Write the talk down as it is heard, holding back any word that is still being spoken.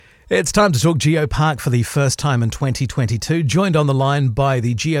It's time to talk Geopark for the first time in 2022. Joined on the line by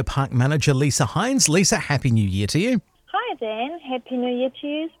the Geopark manager, Lisa Hines. Lisa, Happy New Year to you. Hi, Dan. Happy New Year to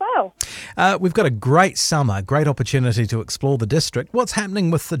you as well. We've got a great summer, great opportunity to explore the district. What's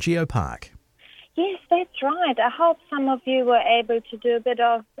happening with the Geopark? Yes, that's right. I hope some of you were able to do a bit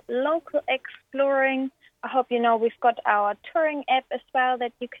of local exploring. I hope you know we've got our touring app as well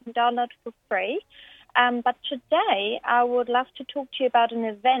that you can download for free. But today I would love to talk to you about an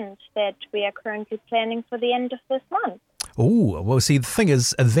event that we are currently planning for the end of this month. Oh, well, see, the thing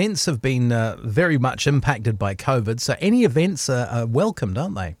is, events have been very much impacted by COVID, so any events are welcomed,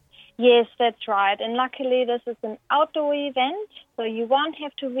 aren't they? Yes, that's right. And luckily this is an outdoor event, so you won't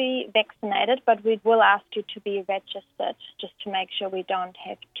have to be vaccinated, but we will ask you to be registered just to make sure we don't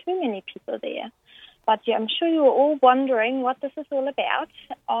have too many people there. But yeah, I'm sure you're all wondering what this is all about.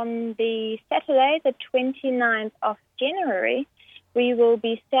 On the Saturday, the 29th of January, we will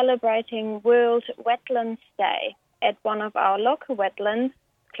be celebrating World Wetlands Day at one of our local wetlands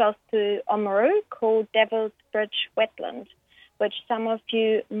close to Oamaru called Devil's Bridge Wetland, which some of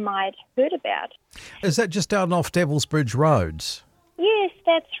you might have heard about. Is that just down off Devil's Bridge Road? Yes,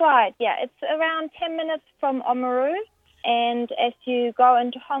 that's right. Yeah, it's around 10 minutes from Oamaru. And as you go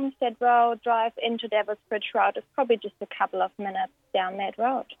into Homestead Road, drive into Devil's Bridge Road, it's probably just a couple of minutes down that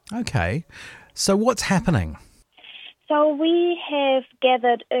road. Okay. So what's happening? So we have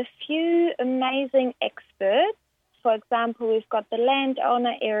gathered a few amazing experts. For example, we've got the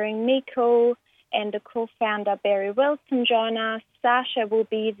landowner, Erin Meikle, and the co-founder, Barry Wilson, join us. Sasha will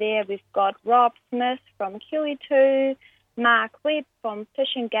be there. We've got Rob Smith from QE2, Mark Webb from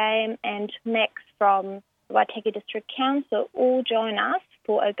Fish and Game, and Max from Waitaki District Council all join us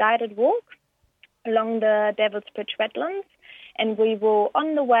for a guided walk along the Devil's Bridge Wetlands, and we will,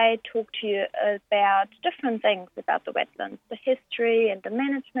 on the way, talk to you about different things about the wetlands, the history and the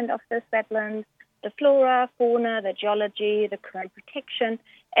management of this wetland, the flora, fauna, the geology, the current protection,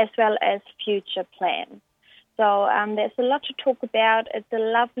 as well as future plans. So there's a lot to talk about. It's a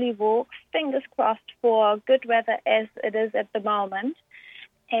lovely walk, fingers crossed for good weather as it is at the moment.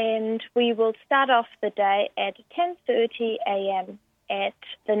 And we will start off the day at 10:30 a.m. at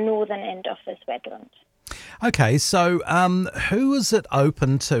the northern end of this wetland. Okay, so who is it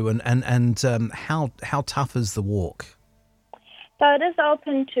open to, and how tough is the walk? So it is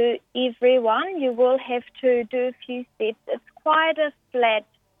open to everyone. You will have to do a few steps. It's quite a flat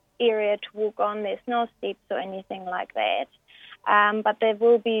area to walk on. There's no steps or anything like that. But there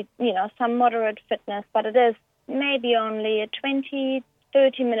will be, some moderate fitness, but it is maybe only a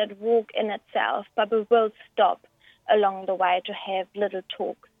 30-minute walk in itself, but we will stop along the way to have little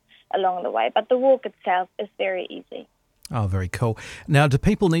talks along the way. But the walk itself is very easy. Oh, very cool. Now, do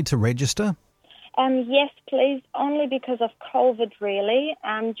people need to register? Yes, please, only because of COVID, really.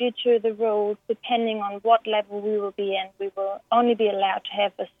 Due to the rules, depending on what level we will be in, we will only be allowed to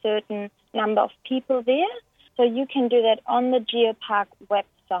have a certain number of people there. So you can do that on the Geopark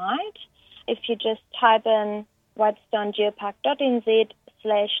website. If you just type in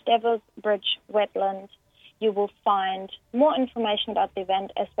whitestonegeopark.nz/Devil's Bridge Wetland, you will find more information about the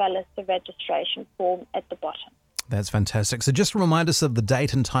event as well as the registration form at the bottom. That's fantastic. So just remind us of the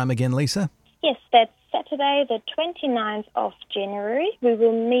date and time again, Lisa. Yes, that's Saturday, the 29th of January. We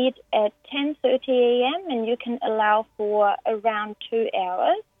will meet at 10:30 a.m. and you can allow for around 2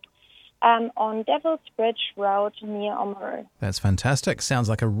 hours on Devil's Bridge Road near Oamaru. That's fantastic. Sounds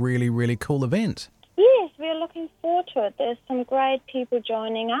like a really, really cool event. Yes, we're looking forward to it. There's some great people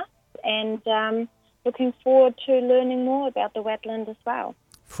joining us and looking forward to learning more about the wetland as well.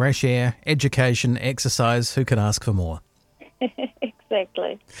 Fresh air, education, exercise, who can ask for more?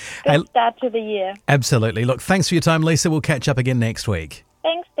 Exactly. Good start to the year. Absolutely. Look, thanks for your time, Lisa. We'll catch up again next week.